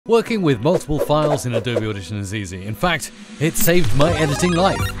Working with multiple files in Adobe Audition is easy. In fact, it saved my editing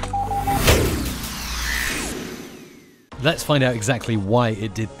life. Let's find out exactly why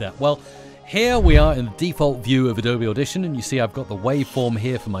it did that. Well, here we are in the default view of Adobe Audition, and you see I've got the waveform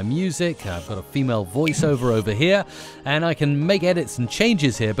here for my music, I've got a female voiceover over here, and I can make edits and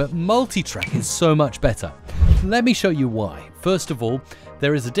changes here, but multitrack is so much better. Let me show you why. First of all,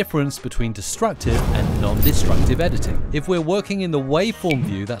 there is a difference between destructive and non-destructive editing. If we're working in the waveform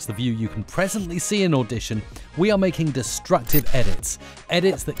view, that's the view you can presently see in Audition, we are making destructive edits.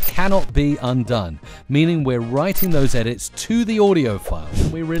 Edits that cannot be undone, meaning we're writing those edits to the audio file.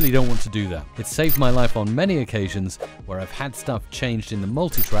 We really don't want to do that. It's saved my life on many occasions where I've had stuff changed in the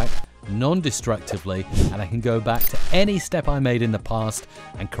multitrack non-destructively, and I can go back to any step I made in the past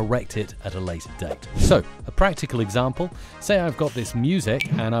and correct it at a later date. So, a practical example, say I've got this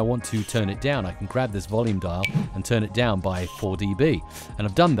music and I want to turn it down. I can grab this volume dial and turn it down by 4 dB. And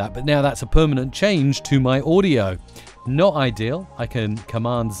I've done that, but now that's a permanent change to my audio. Not ideal. I can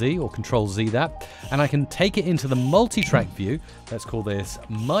Command Z or Control Z that, and I can take it into the multi-track view. Let's call this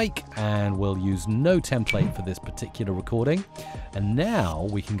mic, and we'll use no template for this particular recording. And now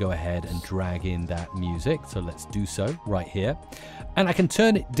we can go ahead and drag in that music. So let's do so right here. And I can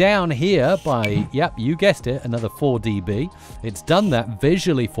turn it down here by, yep, you guessed it, another 4 dB. It's done that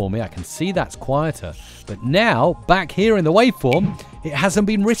visually for me. I can see that's quieter. But now, back here in the waveform, it hasn't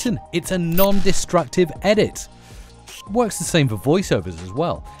been written. It's a non-destructive edit. Works the same for voiceovers as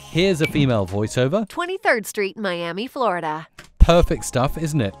well. Here's a female voiceover. 23rd Street, Miami, Florida. Perfect stuff,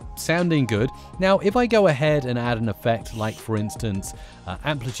 isn't it? Sounding good. Now, if I go ahead and add an effect, like for instance,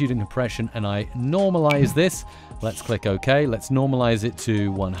 amplitude and compression, and I normalize this, let's click OK. Let's normalize it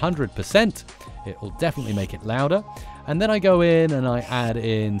to 100%. It will definitely make it louder. And then I go in and I add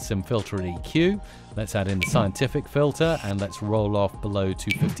in some filter and EQ. Let's add in the scientific filter, and let's roll off below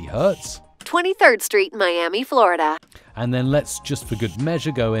 250 Hertz. 23rd Street, Miami, Florida. And then let's, just for good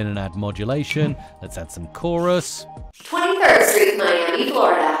measure, go in and add modulation. Let's add some chorus. 23rd Street, Miami,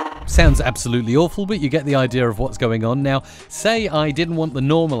 Florida. Sounds absolutely awful, but you get the idea of what's going on. Now, say I didn't want the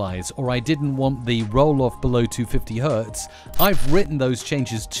normalize, or I didn't want the roll off below 250 Hertz. I've written those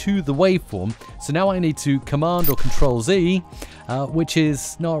changes to the waveform, so now I need to Command or Control Z, which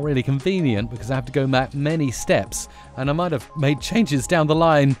is not really convenient because I have to go back many steps, and I might have made changes down the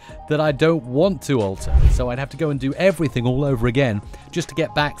line that I don't want to alter. So I'd have to go and do everything all over again just to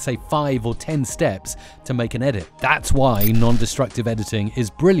get back, say, 5 or 10 steps to make an edit. That's why non-destructive editing is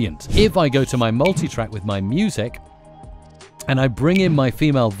brilliant. If I go to my multi-track with my music and I bring in my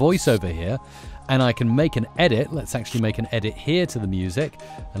female voiceover here, and I can make an edit. Let's actually make an edit here to the music,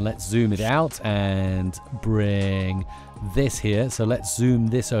 and let's zoom it out and bring this here. So let's zoom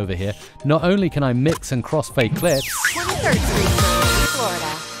this over here. Not only can I mix and crossfade clips. 23rd Street, Miami,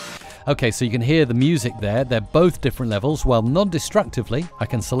 Florida. Okay, so you can hear the music there. They're both different levels. Well, non-destructively, I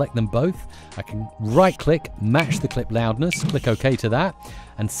can select them both. I can right-click, match the clip loudness, click OK to that,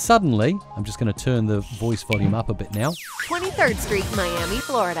 and suddenly, I'm just going to turn the voice volume up a bit now. 23rd Street, Miami,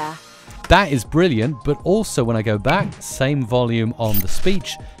 Florida. That is brilliant, but also when I go back, same volume on the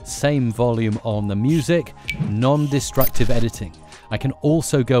speech, same volume on the music, non-destructive editing. I can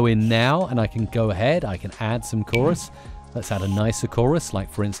also go in now and I can go ahead, I can add some chorus. Let's add a nicer chorus,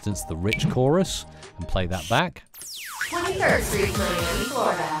 like for instance the rich chorus, and play that back. 23rd Street, Miami,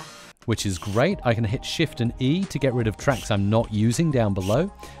 Florida. Which is great. I can hit Shift and E to get rid of tracks I'm not using down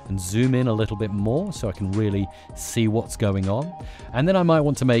below and zoom in a little bit more so I can really see what's going on. And then I might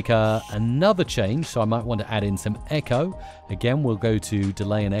want to make another change, so I might want to add in some echo. Again, we'll go to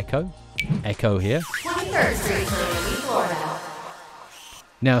delay and echo. Echo here. 23rd Street, Miami, Florida.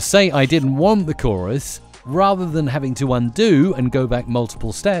 Now, say I didn't want the chorus. Rather than having to undo and go back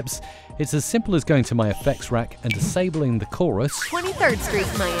multiple steps, it's as simple as going to my effects rack and disabling the chorus. 23rd Street,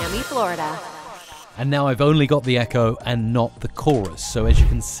 Miami, Florida. And now I've only got the echo and not the chorus. So as you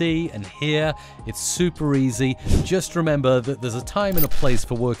can see and hear, it's super easy. Just remember that there's a time and a place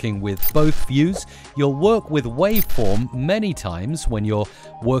for working with both views. You'll work with waveform many times when you're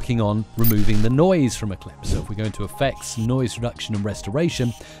working on removing the noise from a clip. So if we go into effects, noise reduction and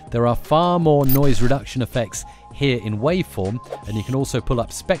restoration, there are far more noise reduction effects here in waveform, and you can also pull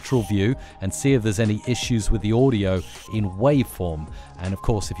up spectral view and see if there's any issues with the audio in waveform. And of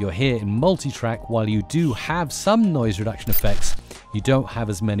course, if you're here in multi-track, while you do have some noise reduction effects, you don't have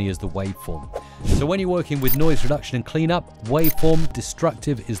as many as the waveform. So when you're working with noise reduction and cleanup, waveform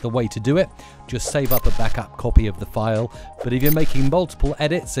destructive is the way to do it. Just save up a backup copy of the file. But if you're making multiple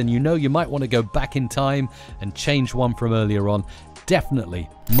edits and you know you might want to go back in time and change one from earlier on, definitely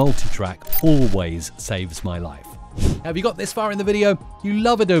multi-track always saves my life. Now, if you got this far in the video, you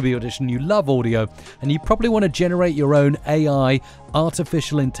love Adobe Audition, you love audio, and you probably want to generate your own AI,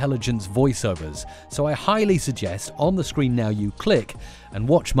 artificial intelligence voiceovers. So I highly suggest on the screen now you click and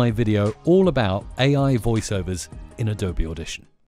watch my video all about AI voiceovers in Adobe Audition.